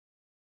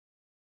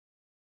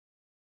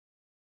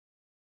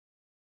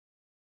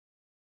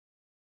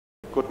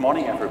Good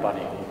morning,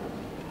 everybody.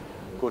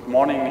 Good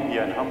morning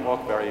here in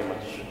Hamburg. Very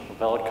much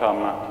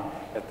welcome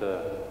at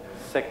the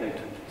second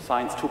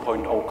Science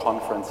 2.0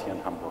 conference here in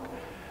Hamburg.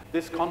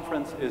 This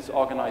conference is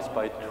organized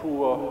by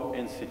two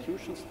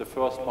institutions. The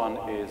first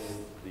one is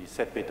the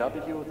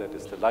ZBW, that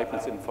is the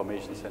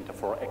Leibniz-Informationszentrum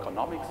for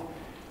Economics.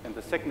 And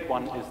the second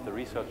one is the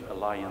Research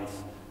Alliance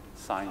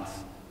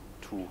Science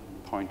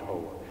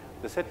 2.0.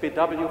 The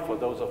ZBW, for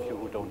those of you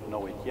who don't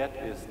know it yet,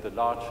 is the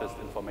largest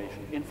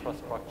information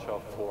infrastructure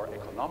for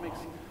economics.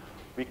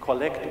 We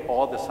collect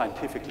all the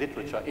scientific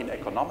literature in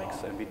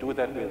economics, and we do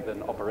that with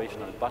an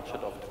operational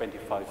budget of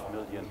 25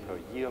 million per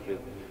year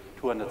with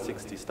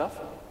 260 staff.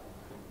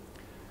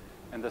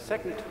 And the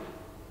second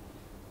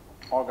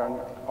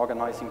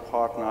organizing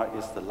partner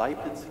is the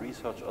Leibniz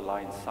Research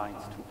Alliance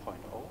Science 2.0.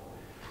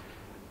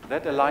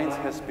 That alliance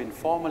has been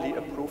formally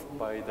approved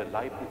by the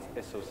Leibniz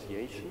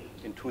Association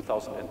in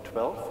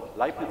 2012.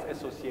 Leibniz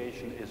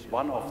Association is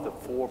one of the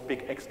 4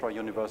 big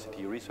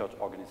extra-university research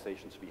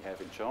organizations we have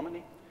in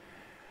Germany.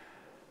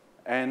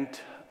 And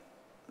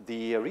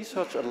the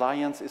Research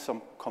Alliance is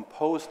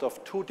composed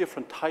of 2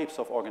 different types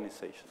of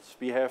organizations.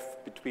 We have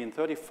between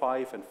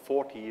 35 and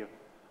 40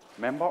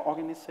 member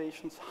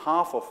organizations.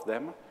 Half of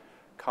them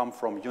come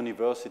from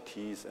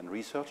universities and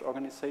research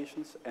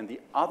organizations, and the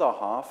other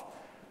half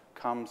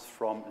comes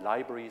from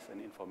libraries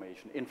and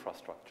information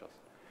infrastructures.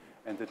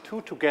 And the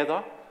 2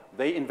 together,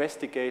 they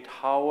investigate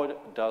how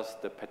does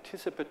the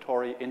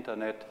participatory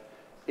internet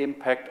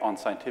impact on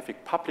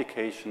scientific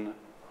publication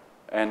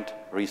and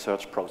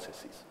research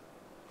processes.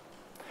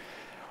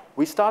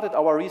 We started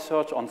our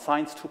research on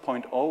Science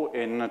 2.0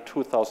 in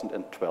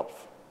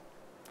 2012.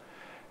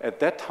 At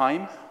that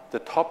time, the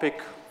topic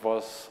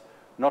was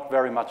not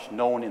very much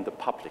known in the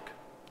public.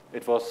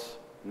 It was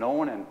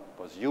known and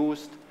was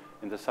used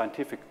in the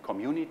scientific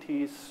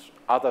communities.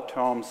 Other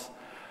terms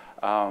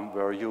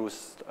were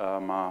used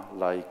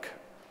like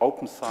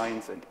open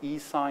science and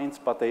e-science,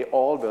 but they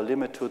all were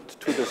limited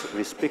to the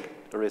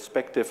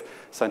respective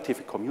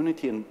scientific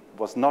community and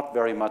was not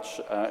very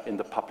much in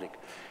the public.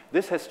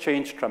 This has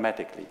changed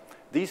dramatically.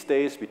 These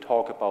days we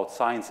talk about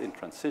science in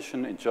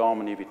transition. In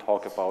Germany we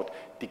talk about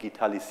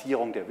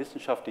Digitalisierung der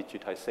Wissenschaft,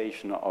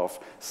 digitization of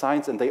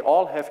science, and they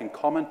all have in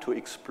common to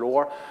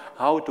explore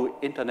how do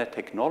internet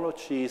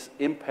technologies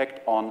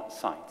impact on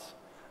science.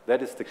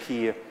 That is the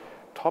key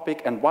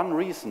topic, and one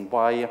reason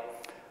why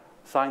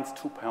Science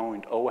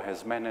 2.0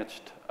 has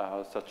managed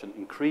such an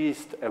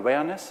increased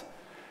awareness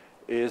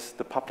is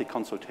the public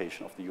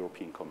consultation of the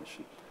European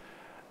Commission.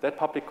 That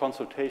public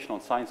consultation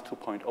on Science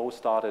 2.0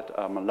 started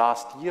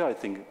last year, I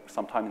think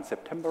sometime in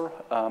September.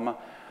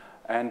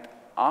 And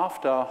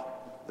after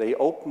they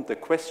opened the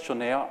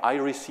questionnaire, I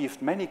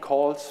received many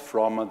calls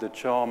from the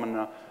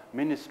German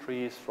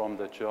ministries, from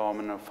the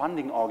German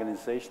funding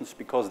organizations,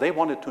 because they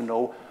wanted to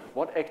know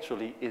what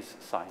actually is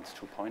Science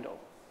 2.0.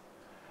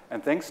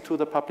 And thanks to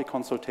the public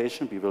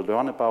consultation, we will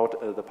learn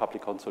about the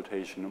public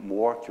consultation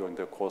more during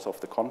the course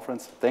of the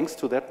conference. Thanks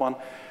to that one,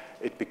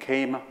 it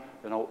became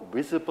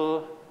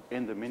visible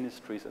in the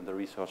ministries and the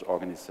research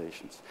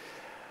organizations.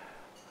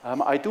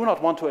 I do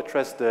not want to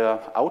address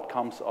the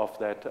outcomes of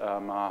that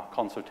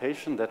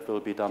consultation. That will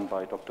be done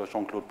by Dr.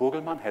 Jean-Claude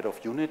Burgelmann, head of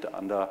unit,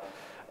 and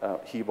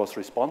he was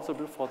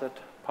responsible for that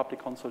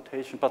public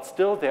consultation. But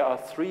still, there are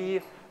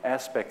 3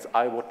 aspects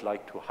I would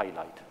like to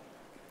highlight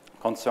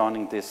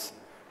concerning this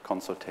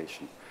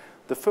consultation.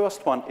 The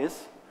first one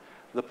is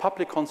the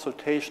public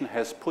consultation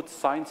has put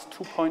Science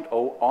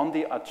 2.0 on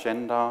the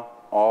agenda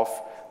of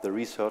the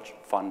research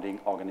funding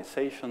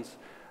organizations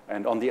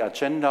and on the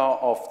agenda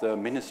of the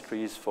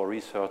ministries for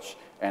research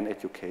and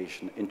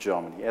education in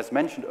Germany. As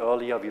mentioned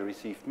earlier, we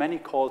received many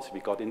calls, we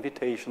got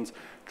invitations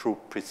to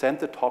present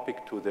the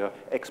topic to the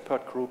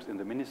expert groups in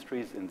the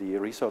ministries, in the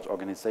research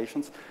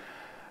organizations.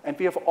 And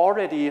we have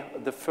already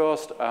the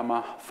first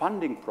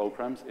funding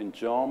programs in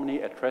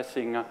Germany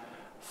addressing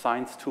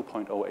Science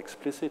 2.0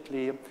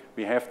 explicitly.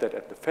 We have that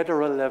at the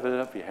federal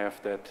level, we have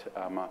that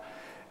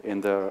in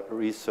the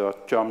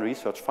German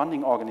Research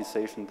Funding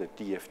Organization, the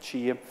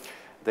DFG.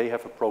 They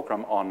have a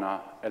program on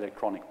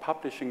electronic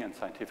publishing and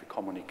scientific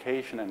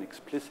communication and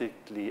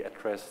explicitly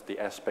address the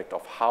aspect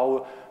of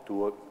how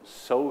do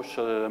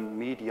social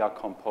media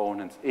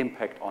components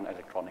impact on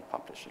electronic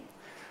publishing.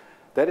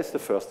 That is the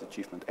first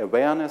achievement,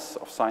 awareness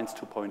of Science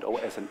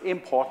 2.0 as an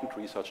important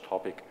research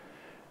topic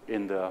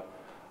in the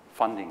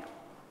funding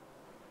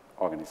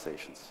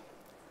organizations.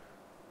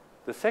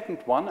 The second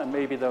one, and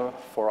maybe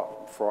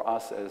for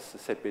us as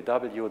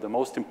ZBW, the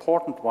most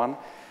important one,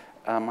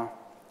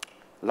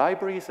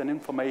 libraries and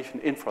information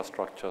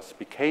infrastructures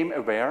became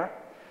aware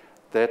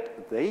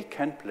that they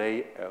can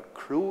play a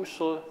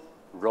crucial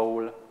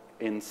role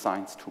in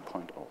Science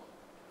 2.0.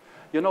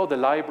 You know, the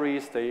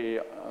libraries, they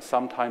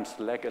sometimes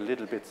lack a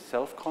little bit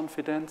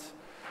self-confidence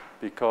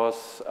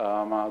because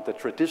the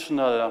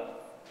traditional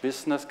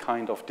business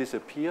kind of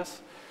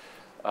disappears.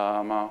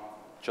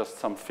 Just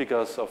some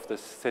figures of the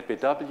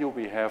ZBW.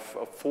 We have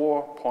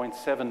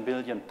 4.7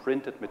 billion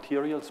printed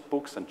materials,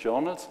 books and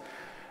journals.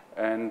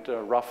 and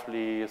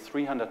roughly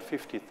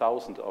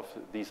 350,000 of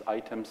these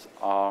items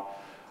are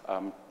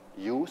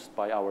used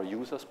by our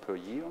users per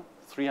year,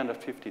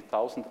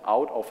 350,000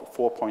 out of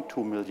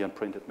 4.2 million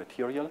printed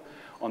material.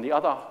 On the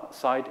other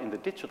side, in the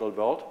digital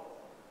world,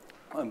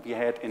 we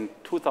had in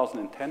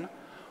 2010,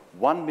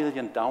 1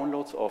 million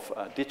downloads of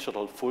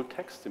digital full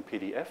text in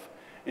PDF.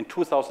 In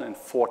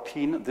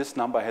 2014, this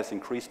number has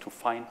increased to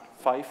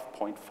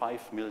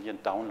 5.5 million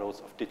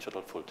downloads of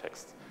digital full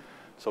text.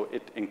 So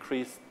it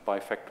increased by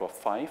a factor of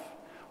 5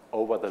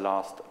 over the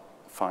last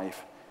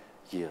 5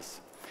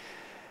 years.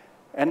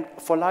 And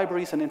for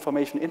libraries and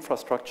information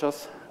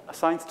infrastructures,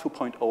 Science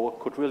 2.0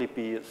 could really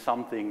be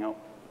something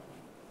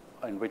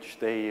in which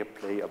they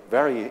play a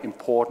very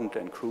important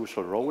and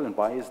crucial role. And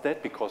why is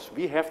that? Because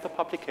we have the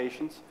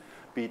publications,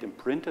 be it in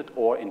printed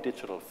or in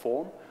digital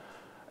form.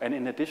 And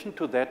in addition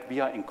to that, we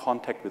are in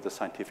contact with the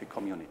scientific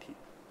community.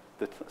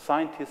 The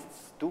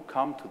scientists do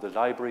come to the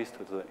libraries,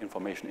 to the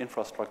information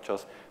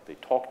infrastructures. They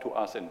talk to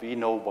us, and we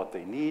know what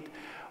they need.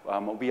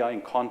 We are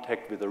in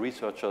contact with the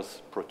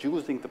researchers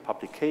producing the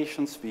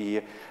publications.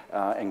 We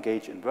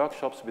engage in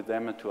workshops with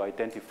them to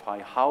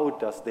identify how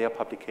does their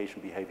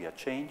publication behavior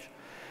change.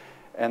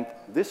 And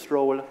this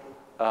role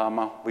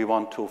we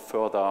want to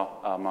further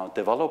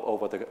develop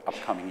over the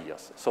upcoming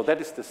years. So that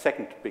is the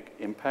second big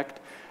impact.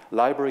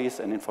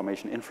 Libraries and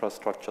information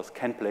infrastructures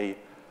can play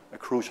a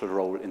crucial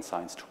role in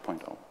Science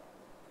 2.0.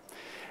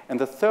 And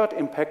the third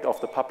impact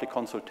of the public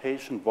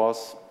consultation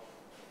was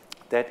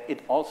that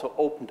it also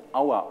opened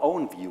our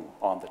own view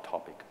on the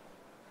topic.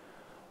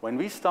 When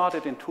we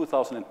started in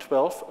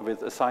 2012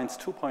 with Science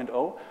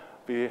 2.0,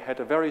 we had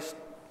a very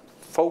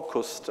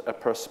focused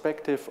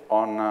perspective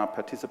on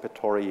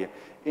participatory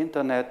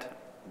internet,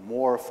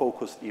 more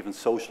focused even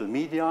social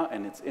media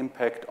and its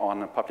impact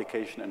on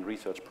publication and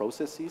research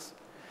processes.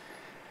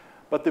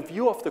 But the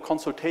view of the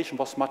consultation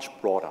was much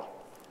broader.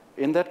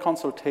 In that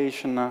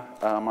consultation,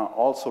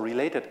 also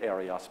related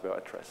areas were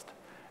addressed.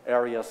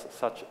 Areas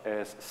such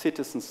as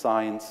citizen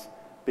science,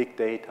 big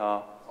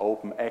data,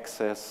 open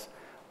access,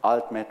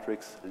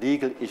 altmetrics,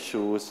 legal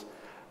issues,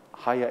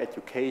 higher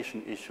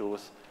education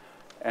issues,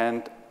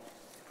 and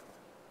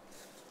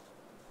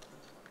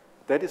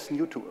that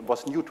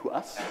was new to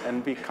us,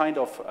 and we kind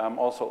of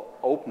also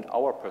opened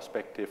our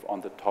perspective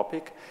on the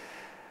topic.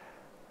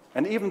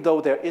 And even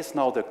though there is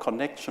now the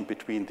connection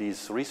between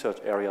these research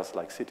areas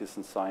like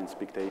citizen science,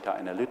 big data,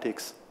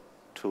 analytics,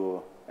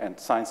 and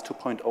Science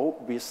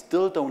 2.0, we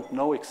still don't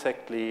know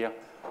exactly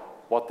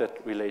what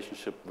that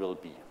relationship will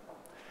be.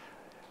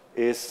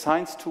 Is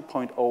Science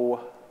 2.0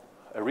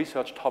 a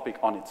research topic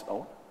on its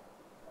own?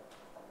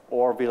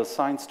 Or will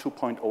Science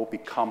 2.0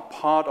 become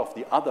part of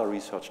the other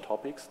research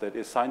topics? That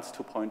is, Science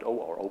 2.0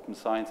 or open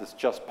science is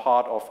just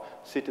part of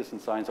citizen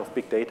science, of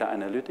big data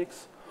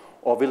analytics?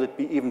 Or will it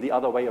be even the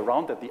other way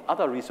around, that the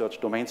other research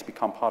domains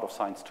become part of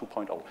Science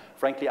 2.0?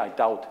 Frankly, I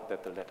doubt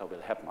that the latter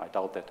will happen. I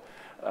doubt that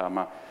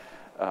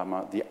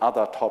the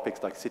other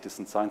topics like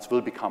citizen science will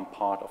become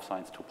part of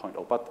Science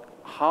 2.0. But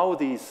how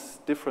these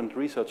different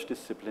research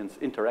disciplines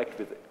interact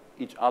with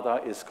each other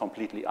is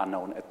completely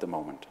unknown at the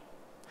moment.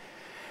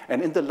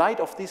 And in the light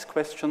of these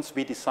questions,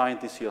 we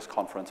designed this year's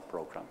conference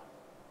program.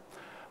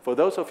 For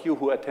those of you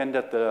who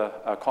attended the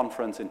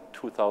conference in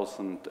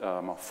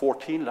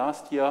 2014,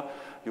 last year,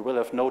 you will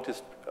have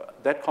noticed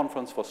that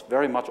conference was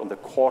very much on the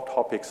core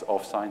topics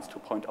of Science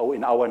 2.0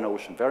 in our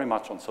notion, very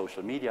much on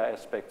social media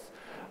aspects,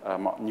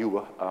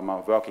 new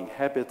working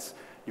habits,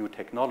 new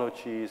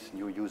technologies,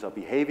 new user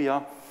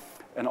behavior,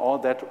 and all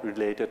that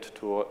related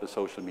to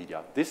social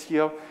media. This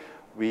year,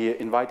 we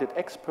invited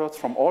experts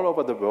from all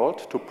over the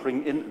world to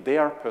bring in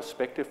their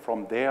perspective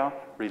from their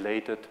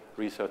related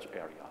research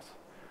areas.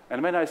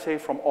 And when I say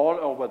from all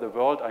over the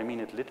world, I mean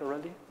it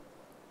literally.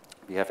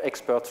 We have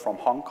experts from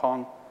Hong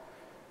Kong,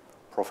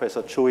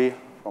 Professor Chui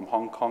from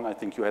Hong Kong. I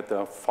think you had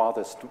the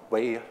farthest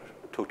way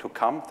to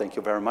come. Thank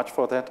you very much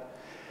for that.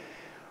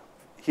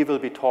 He will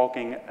be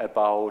talking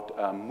about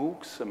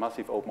MOOCs,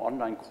 massive open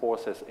online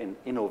courses in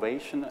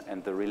innovation,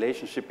 and the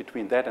relationship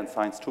between that and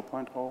Science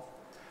 2.0.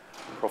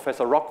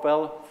 Professor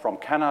Rockwell from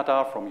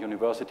Canada, from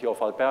University of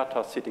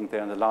Alberta, sitting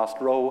there in the last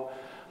row.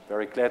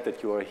 Very glad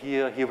that you are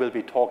here. He will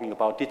be talking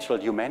about digital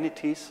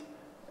humanities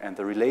and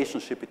the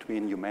relationship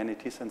between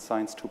humanities and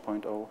Science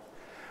 2.0.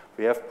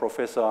 We have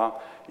Professor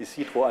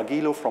Isidro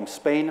Aguilo from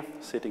Spain,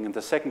 sitting in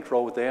the second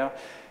row there.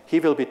 He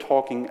will be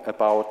talking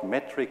about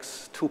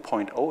metrics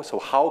 2.0. So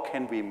how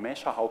can we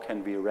measure, how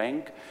can we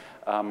rank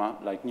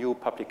like new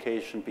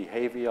publication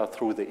behavior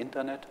through the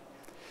internet?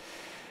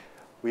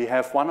 We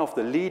have one of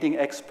the leading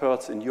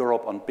experts in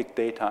Europe on big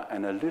data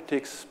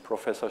analytics,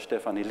 Professor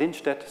Stefanie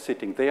Lindstedt,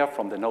 sitting there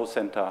from the Know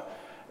Center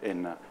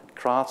in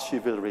Graz. She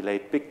will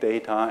relate big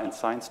data and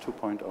Science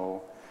 2.0.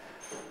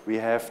 We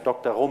have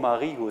Dr.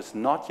 Romary, who is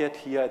not yet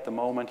here at the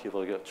moment. He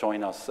will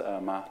join us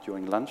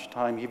during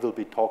lunchtime. He will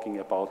be talking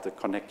about the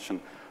connection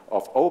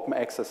of open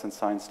access and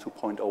Science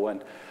 2.0.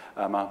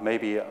 And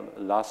maybe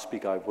last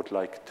speaker I would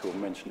like to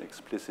mention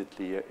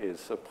explicitly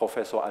is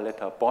Professor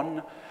Aletta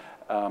Bonn.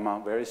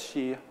 Where is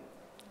she?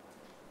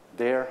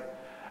 There.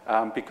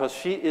 because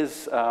she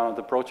is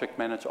the project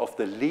manager of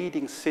the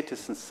leading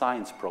citizen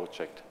science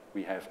project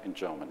we have in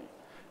Germany.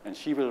 And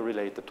she will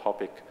relate the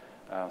topic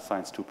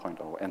Science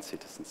 2.0 and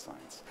citizen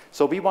science.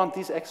 So we want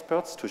these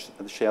experts to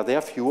share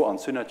their view on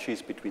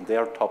synergies between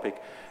their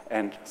topic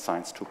and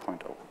Science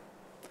 2.0.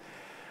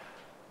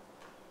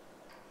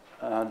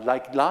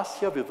 Like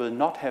last year, we will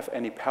not have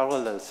any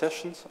parallel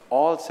sessions.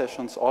 All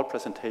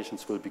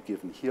presentations will be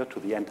given here to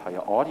the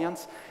entire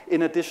audience.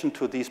 In addition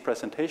to these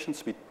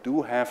presentations, we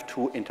do have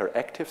 2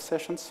 interactive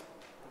sessions.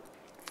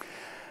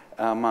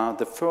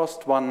 The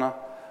first one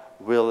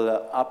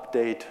will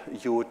update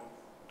you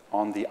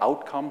on the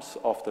outcomes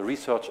of the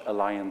Research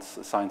Alliance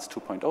Science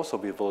 2.0. So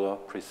we will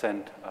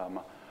present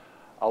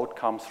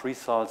outcomes,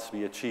 results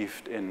we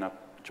achieved in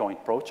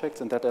joint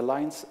projects in that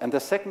alliance. And the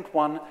second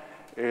one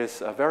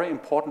is very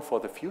important for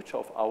the future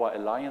of our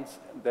alliance.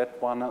 That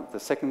one, the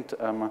second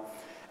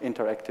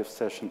interactive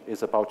session,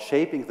 is about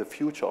shaping the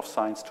future of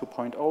Science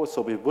 2.0.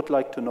 So we would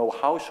like to know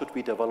how should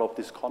we develop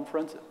this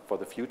conference for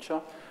the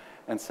future.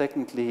 And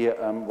secondly,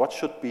 what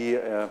should be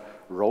a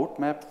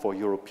roadmap for a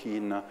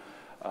European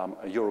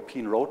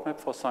roadmap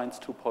for Science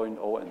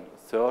 2.0, and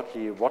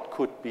thirdly, what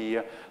could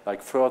be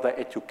like further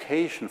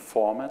education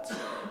formats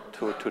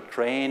to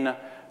train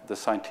the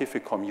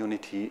scientific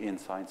community in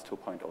Science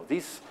 2.0.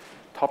 These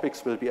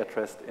topics will be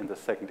addressed in the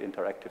second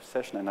interactive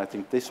session, and I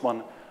think this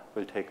one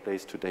will take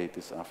place today,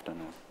 this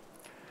afternoon.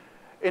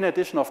 In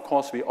addition, of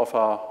course, we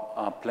offer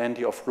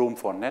plenty of room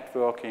for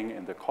networking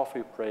in the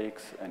coffee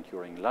breaks and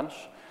during lunch.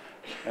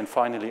 And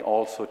finally,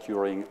 also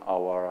during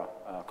our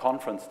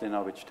conference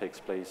dinner, which takes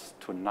place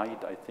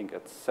tonight, I think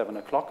at 7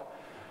 o'clock.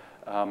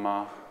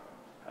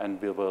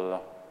 And we will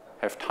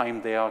have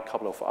time there, a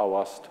couple of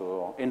hours,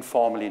 to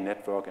informally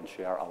network and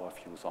share our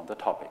views on the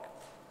topic.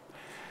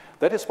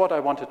 That is what I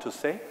wanted to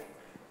say.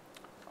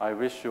 I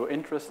wish you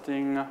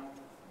interesting,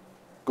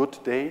 good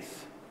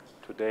days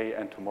today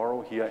and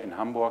tomorrow here in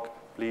Hamburg.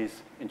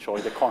 Please enjoy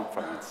the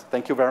conference.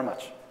 Thank you very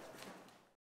much.